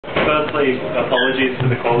firstly, apologies for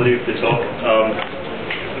the quality of the talk.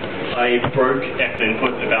 I broke X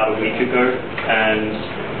input about a week ago, and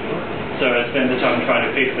so I spent the time trying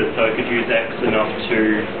to fix it so I could use X enough to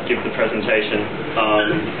give the presentation.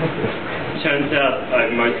 Turns out I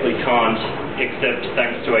mostly can't, except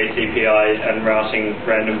thanks to ACPI and routing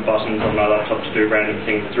random buttons on my laptop to do random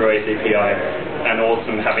things through ACPI, and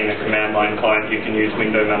awesome having a command line client you can use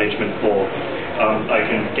window management for. I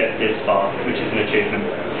can get this far, which is an achievement.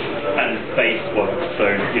 And space works, so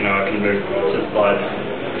you know I can move to slides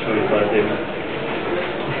in.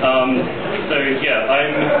 So yeah,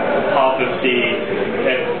 I'm half of the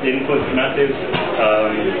X input massive.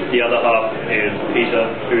 The other half is Peter,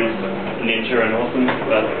 who's ninja and awesome,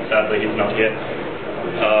 but sadly he's not here.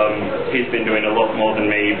 He's been doing a lot more than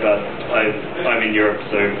me, but I'm in Europe,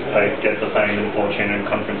 so I get the fame and fortune and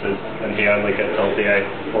conferences, and he only gets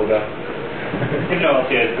LCA. Poor guy. If no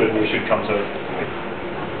LCA is good, we should come to it.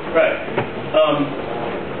 Right.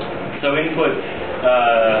 So input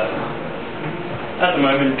at the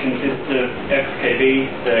moment consists of XKB,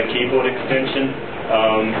 the keyboard extension.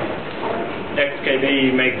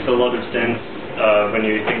 XKB makes a lot of sense when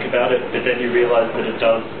you think about it, but then you realize that it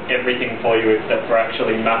does everything for you except for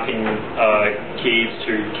actually mapping keys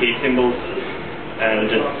to key symbols,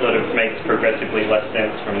 and it sort of makes progressively less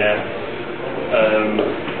sense from there.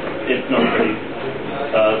 It's not pretty.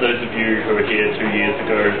 Those of you who were here 2 years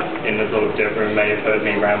ago in the sort of dev room may have heard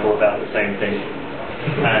me ramble about the same thing,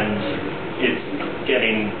 and it's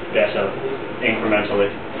getting better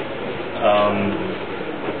incrementally.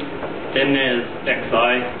 Then there's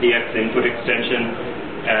XI, the X input extension,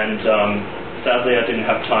 and sadly I didn't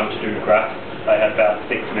have time to do graphs. I had about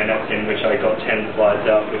 6 minutes in which I got 10 slides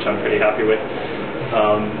out, which I'm pretty happy with.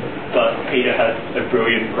 But Peter had a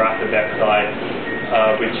brilliant graph of XI,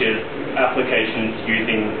 which is applications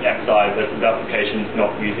using XI versus applications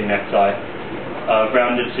not using XI.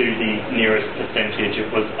 Rounded to the nearest percentage, it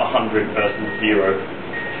was 100 versus 0.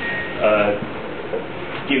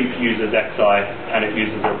 GIMP uses XI, and it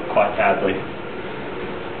uses it quite badly.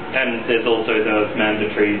 And there's also the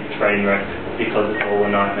mandatory train wreck, because it's all a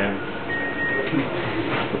nightmare.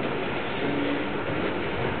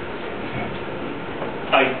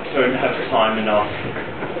 I don't have time enough,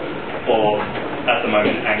 or at the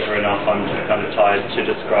moment anger enough, I'm kind of tired to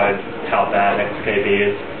describe how bad XKB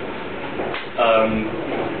is.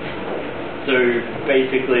 So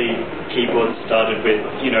basically, keyboards started with,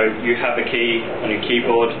 you have a key on your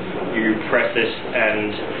keyboard, you press it,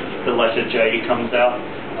 and the letter J comes out.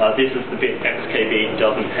 This is the bit XKB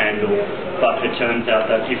doesn't handle, but it turns out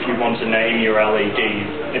that if you want to name your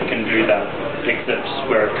LEDs, it can do that, except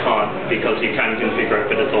where it can't, because you can configure it,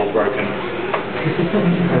 but it's all broken.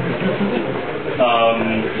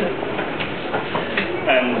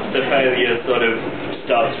 And the failure sort of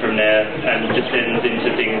starts from there and descends into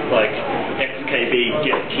things like XKB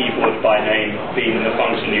get keyboard by name being the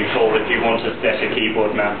function you call if you want to set a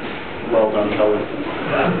keyboard map. Well done, fellas.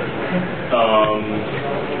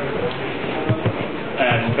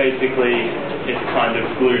 And basically it's kind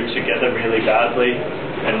of glued together really badly,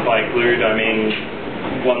 and by glued I mean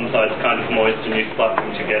one side's kind of moist and you slap them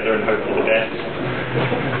together and hope for the best.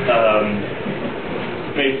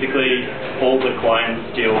 Basically all the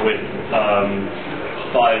clients deal with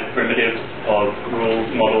 5 primitives of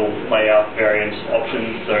rules, model, layout, variant,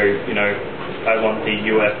 options. So, I want the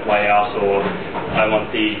US layout, or I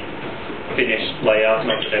want the finished layout,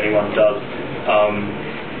 not that anyone does.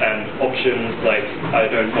 And options, like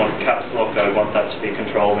I don't want caps lock, I want that to be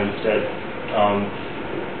control instead.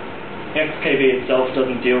 XKB itself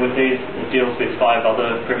doesn't deal with these. It deals with 5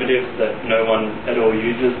 other primitives that no one at all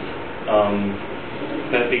uses.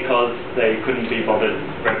 But because they couldn't be bothered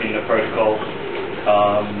repping the protocol,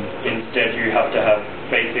 instead you have to have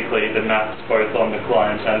basically the maps both on the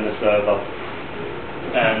client and the server.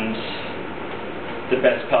 And the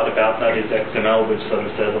best part about that is XML, which sort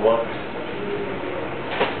of says a lot.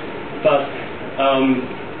 But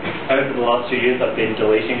over the last 2 years I've been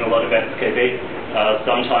deleting a lot of XKB.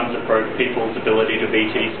 Sometimes it broke people's ability to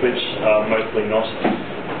VT switch, mostly not.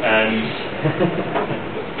 And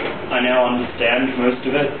I now understand most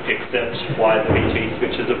of it, except why the VT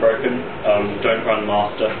switches are broken. Don't run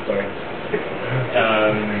master, sorry.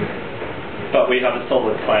 But we have a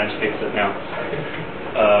solid plan to fix it now.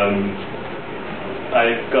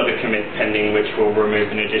 I've got a commit pending which will remove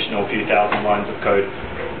an additional few thousand lines of code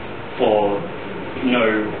for no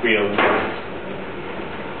real use,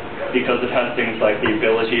 because it has things like the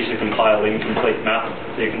ability to compile incomplete maps.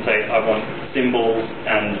 So you can say, I want symbols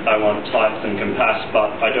and I want types and compat,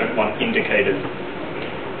 but I don't want indicators.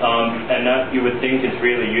 And that you would think is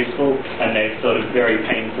really useful, and they've sort of very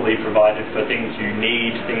painfully provided for things you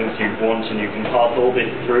need, things you want, and you can pass all this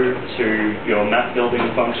through to your map building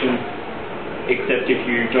function, except if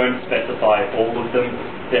you don't specify all of them,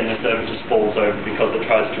 then the server just falls over because it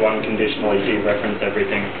tries to unconditionally dereference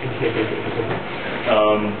everything.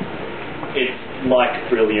 It's like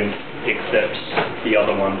Brilliant, except the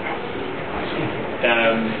other one.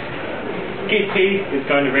 Keith P is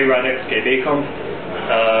going to rewrite XKBconf.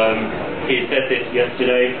 He said this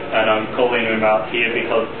yesterday, and I'm calling him out here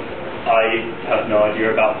because I have no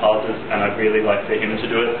idea about parsers, and I'd really like for him to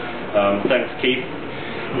do it. Thanks, Keith.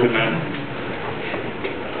 Good man.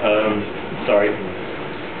 Sorry.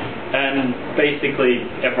 And basically,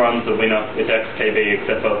 everyone's a winner with XKB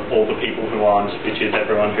except for all the people who aren't, which is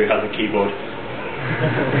everyone who has a keyboard.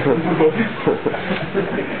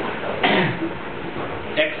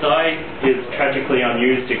 XI is tragically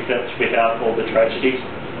unused except without all the tragedy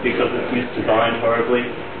because it's misdesigned horribly.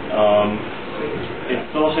 It's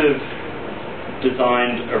sort of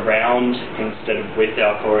designed around instead of with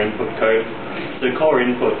our core input code. So core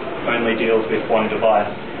input only deals with one device.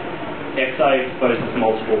 XI exposes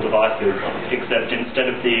multiple devices, except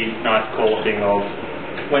instead of the nice core thing of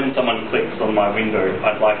when someone clicks on my window,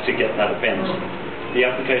 I'd like to get that event. The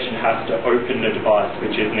application has to open the device,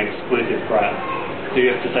 which is an exclusive graph. So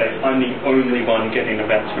you have to say, I'm the only one getting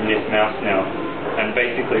events from this mouse now. And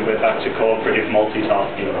basically we're back to cooperative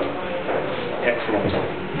multitasking. Excellent.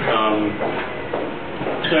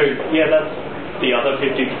 So yeah, that's the other 50%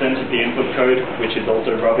 of the input code, which is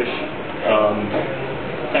also rubbish.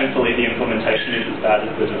 Thankfully the implementation is as bad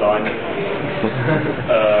as the design.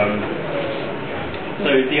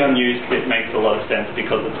 So the unused bit makes a lot of sense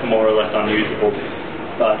because it's more or less unusable.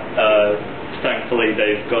 But thankfully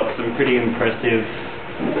they've got some pretty impressive...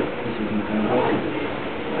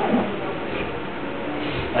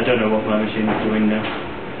 I don't know what my machine is doing now.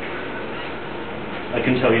 I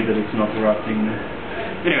can tell you that it's not the right thing now.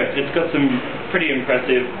 Anyway, it's got some pretty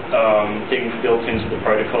impressive things built into the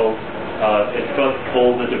protocol. It's got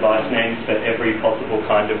all the device names for every possible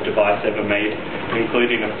kind of device ever made,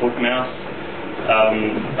 including a foot mouse.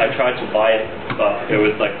 I tried to buy it, but it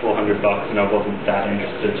was like $400 and I wasn't that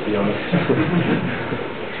interested, to be honest.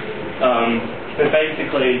 But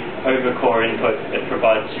basically, over core input, it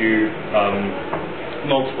provides you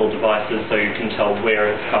multiple devices so you can tell where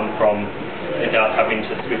it's come from without having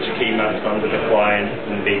to switch key maps under the client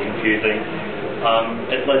and be confusing.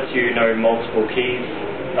 It lets you know multiple keys.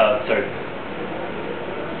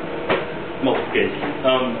 Multiple keys.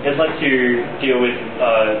 It lets you deal with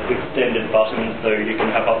extended buttons, so you can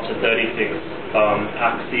have up to 36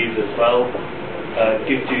 axes as well.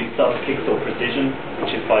 Gives you sub-pixel precision,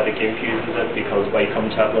 which is why the GIMP uses it, because Wacom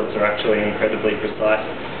tablets are actually incredibly precise.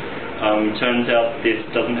 Turns out this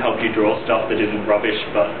doesn't help you draw stuff that isn't rubbish,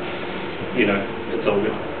 but, you know, it's all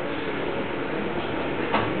good.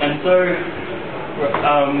 And so,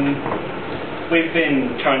 we've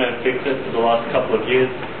been trying to fix it for the last couple of years.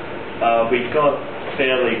 We got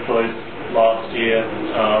fairly close last year,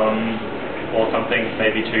 or something,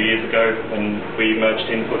 maybe 2 years ago, when we merged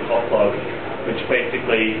input hotlog, which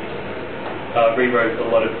basically rewrote a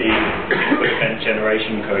lot of the input event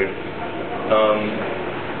generation code.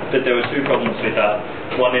 But there were two problems with that.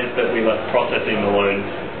 One is that we left processing alone,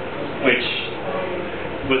 which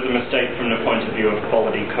was a mistake from the point of view of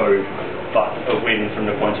quality code, but a win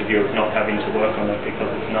from the point of view of not having to work on it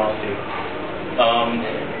because it's nasty.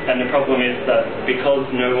 And the problem is that because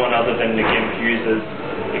no one other than the GIMP uses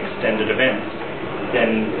extended events,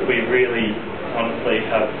 then we really honestly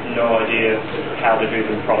have no idea how to do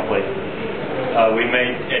them properly. We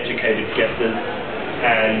made educated guesses,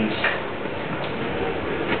 and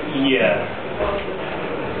yeah,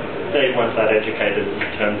 they weren't that educated as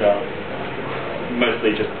it turns out.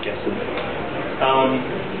 Mostly just guesses.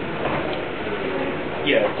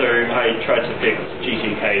 Yeah, so I tried to fix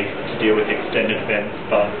GTK to deal with extended events,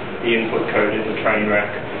 but the input code is a train wreck,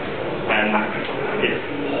 and it's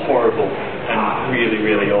horrible and really,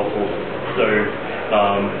 really awful. So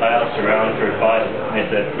I asked around for advice, and they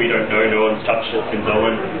said, we don't know, no one's touched it since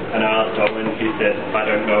Owen. And I asked Owen, he said, I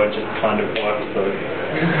don't know, it just kind of works, so.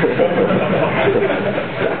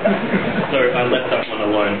 So I let that one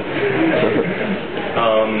alone.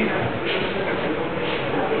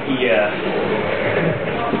 Yeah.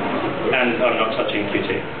 And I'm not touching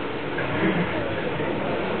Qt.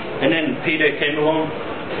 And then Peter came along.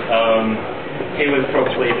 He was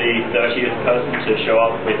probably the 30th person to show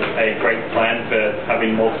up with a great plan for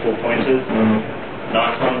having multiple pointers.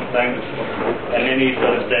 Nice one, thanks. And then he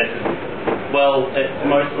sort of said, Well, it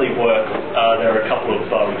mostly works. There are a couple of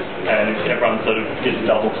bugs, and everyone sort of did a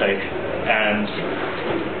double take. And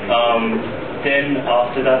then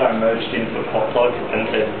after that, I merged into Poplog and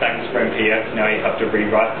said, thanks for MPX, now you have to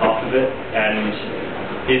rewrite half of it,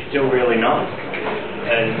 and it's still really nice.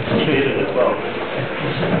 And he did it as well.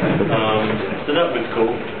 So that was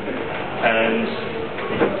cool. And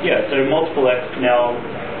yeah, so multiple X now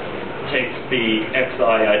takes the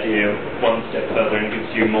XI idea one step further and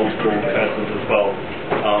gives you multiple cursors as well.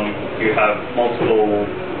 You have multiple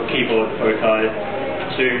keyboard foci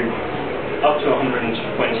to up to 125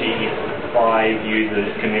 users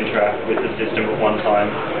can interact with the system at one time.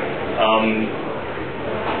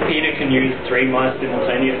 Peter can use 3 mice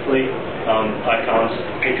simultaneously. I can't.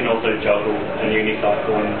 He can also juggle and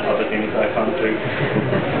unicycle and other things I can't do.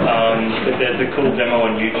 But there's a cool demo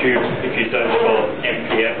on YouTube. If you search for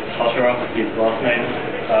MPX Hutterer, his last name,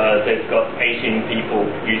 they've got 18 people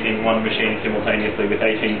using one machine simultaneously with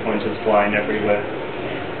 18 pointers flying everywhere.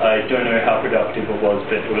 I don't know how productive it was,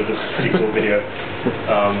 but it was a pretty cool video.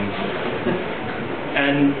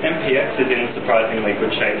 And MPX is in surprisingly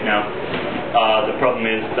good shape now. The problem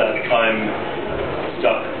is that I'm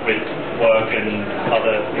stuck with work and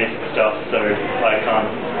other missed stuff, so I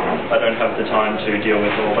don't have the time to deal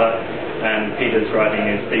with all that. And Peter's writing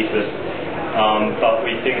his thesis. But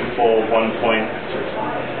we think for 1.6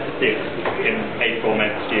 in April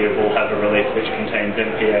next year we'll have a release which contains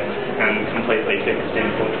MPX and completely fixed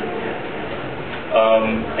input.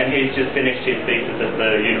 And he's just finished his thesis at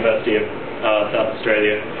the University of South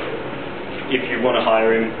Australia. If you want to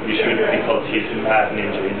hire him, you should, because he's a mad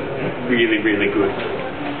ninja. He's really, really good.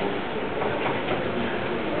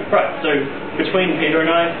 Right, so between Peter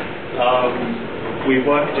and I, we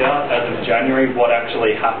worked out as of January what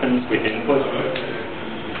actually happens with input.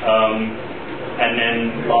 And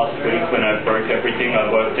then last week when I broke everything,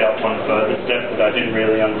 I worked out one further step that I didn't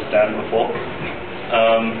really understand before.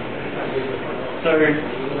 So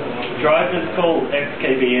drivers call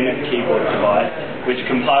XKB init keyboard device, which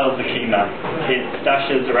compiles the key map. It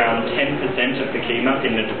stashes around 10% of the key map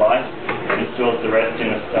in the device and stores the rest in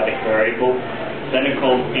a static variable. Then it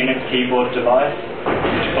calls init keyboard device,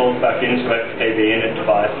 which calls back into XKB init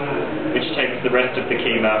device, which takes the rest of the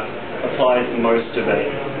key map, applies most of it,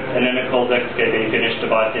 and then it calls XKB finish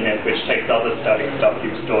device init, which takes other static stuff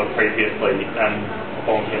you've stored previously and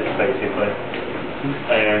bonk it, basically.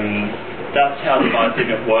 That's how device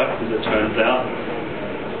init works, as it turns out,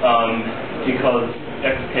 because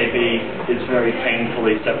XKB is very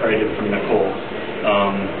painfully separated from the core.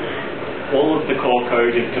 All of the core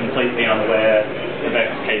code is completely unaware of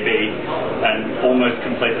XKB and almost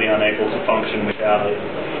completely unable to function without it.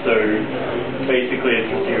 So basically it's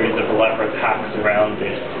a series of elaborate hacks around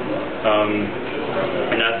this.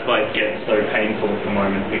 And that's why it gets so painful at the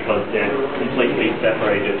moment, because they're completely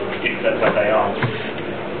separated except that they aren't.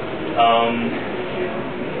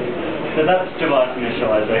 So that's device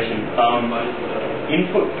initialization.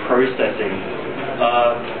 Input processing.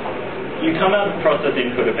 You come out of process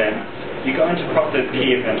input events. You go into process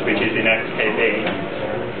key event, which is in XKB.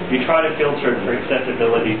 You try to filter it for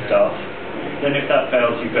accessibility stuff. Then if that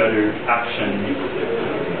fails, you go to action,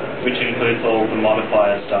 which includes all the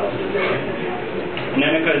modifier stuff. And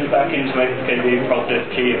then it goes back into XKB process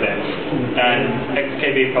key event. And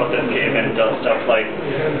XKB process key event does stuff like,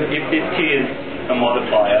 if this key is a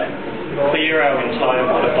modifier, clear our entire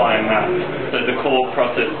modifier map so the core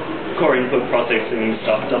input processing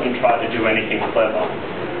stuff doesn't try to do anything clever.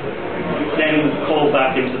 Then call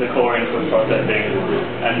back into the core input processing,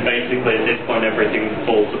 and basically at this point everything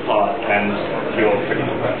falls apart and you're pretty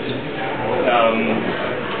depressed.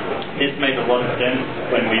 This made a lot of sense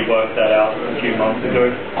when we worked that out a few months ago,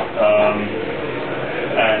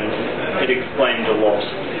 and it explained a lot.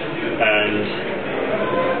 And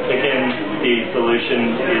again, the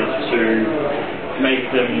solution is to make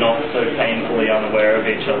them not so painfully unaware of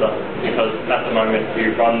each other, because at the moment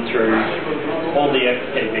you run through all the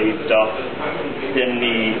XKB stuff, then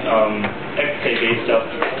the XKB stuff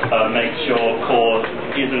makes sure core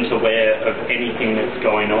isn't aware of anything that's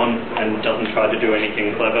going on and doesn't try to do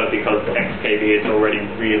anything clever, because XKB is already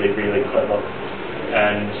really, really clever,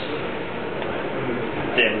 and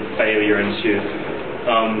then failure ensues.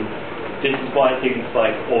 This is why things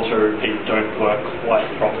like auto-repeat don't work quite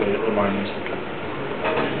properly at the moment.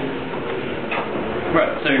 Right,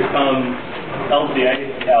 so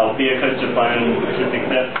LVA, our beer coaster plan to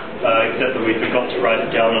success, except that we forgot to write it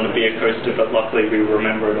down on a beer coaster, but luckily we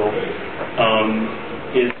remember it all,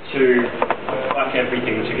 is to whack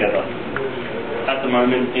everything together. At the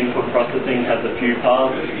moment, input processing has a few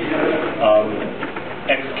paths.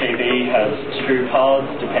 XKB has two paths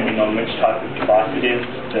depending on which type of device it is,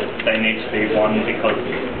 that they need to be one because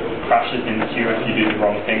crashes in the queue if you do the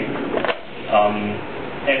wrong thing.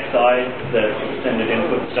 XI, the extended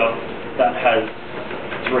input stuff, that has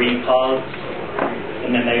three paths,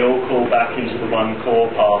 and then they all call back into the one core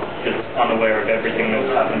path that's unaware of everything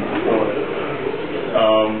that's happened before.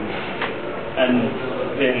 And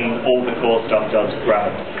then all the core stuff does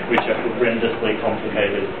grabs, which are horrendously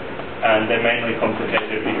complicated. And they're mainly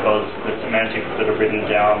complicated because the semantics that are written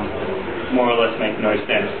down more or less make no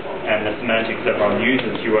sense. And the semantics everyone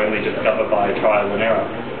uses you only discover by trial and error.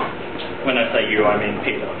 When I say you, I mean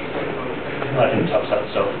Peter. I didn't touch that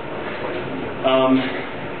stuff.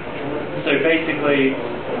 So basically,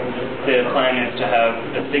 the plan is to have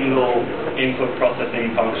a single input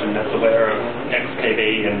processing function that's aware of XKB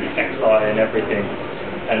and XI and everything.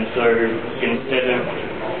 And so instead of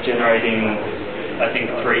generating, I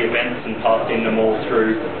think, 3 events and passing them all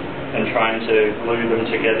through and trying to glue them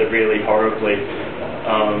together really horribly,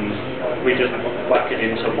 we just whack it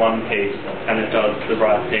into one piece and it does the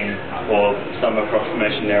right thing, or some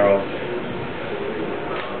approximation thereof.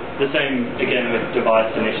 The same again with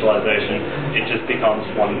device initialization, it just becomes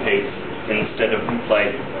one piece instead of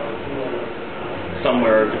like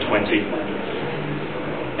somewhere over 20.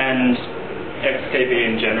 And XKB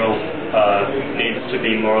in general needs to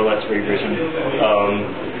be more or less rewritten,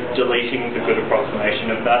 deleting the good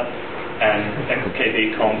approximation of that, and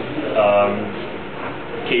XKB comp,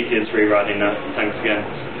 Keith is rewriting that, thanks again.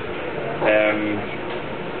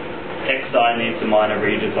 XI needs a minor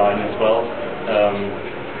redesign as well.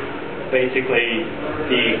 Basically,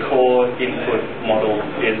 the core input model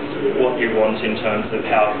is what you want in terms of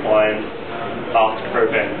how clients ask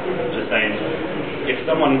for events. Just saying, if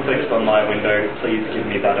someone clicks on my window, please give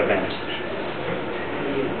me that event.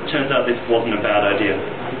 Turns out this wasn't a bad idea.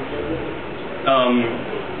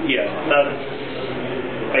 Yeah, that's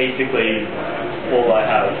basically all I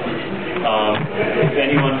have. If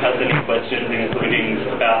anyone has any questions, including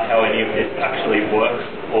about how any of this actually works,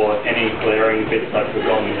 or any glaring bits I've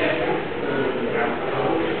forgotten.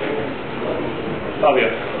 Fabio.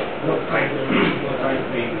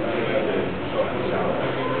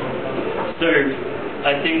 So,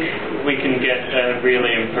 I think we can get a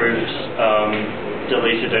really improved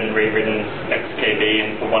deleted and rewritten XKB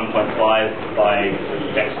in for 1.5 by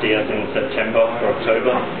XDS in September or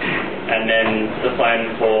October, and then the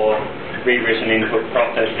plan for rewritten input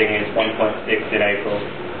processing is 1.6 in April,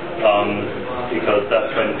 because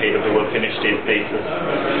that's when Peter will have finished his thesis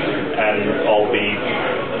and I'll be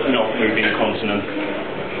not moving continents.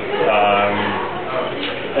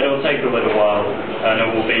 It'll take a little while and it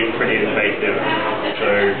will be pretty invasive,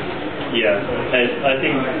 so yeah, I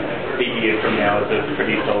think a year from now is a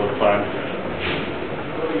pretty solid plan.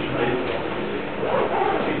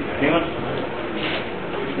 Anyone?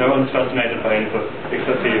 No one's fascinated by input,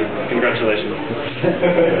 except for you. Congratulations.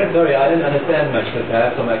 Sorry, I didn't understand much, but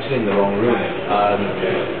perhaps I'm actually in the wrong room.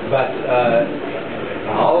 But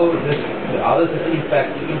how does this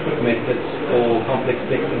impact input methods for complex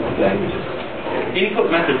text input languages? Input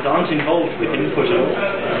methods aren't involved with input at all.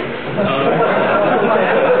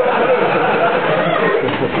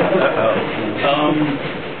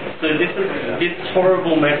 So this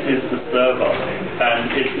horrible mess is the server,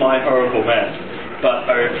 and it's my horrible mess. But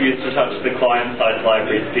I refuse to touch the client-side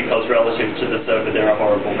libraries because relative to the server they're a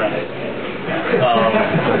horrible mess.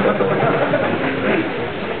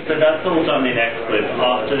 So that's all done in XLib.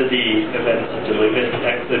 After the events are delivered,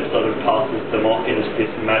 XLib sort of passes them off into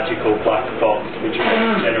this magical black box which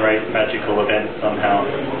will generate magical events somehow.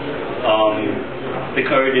 The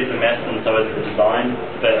code is a mess and so is the design,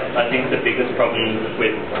 but I think the biggest problem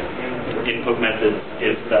with input methods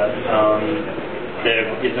is that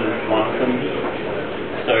there isn't one of them.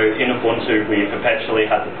 So in Ubuntu we perpetually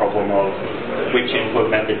had the problem of which input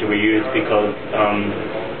method do we use, because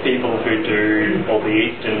people who do all the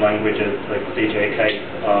Eastern languages like CJK,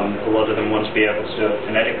 a lot of them want to be able to do it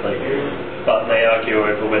phonetically, but they argue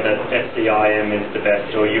over whether SCIM is the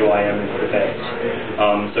best or UIM is the best.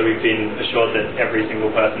 So we've been assured that every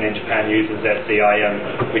single person in Japan uses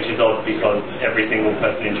SCIM, which is odd because every single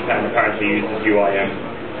person in Japan apparently uses UIM.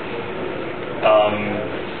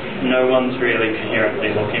 No one's really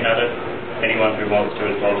coherently looking at it. Anyone who wants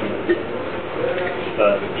to is welcome.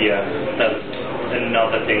 But yeah, that's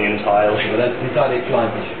another thing entirely. Well, that's entirely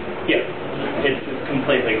client issue. Yeah, it's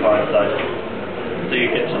completely client-side. So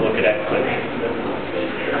you get to look at XLib.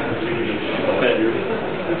 But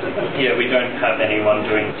yeah, we don't have anyone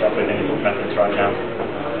doing stuff with input methods right now.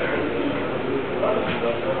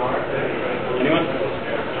 Anyone?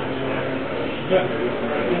 Yeah.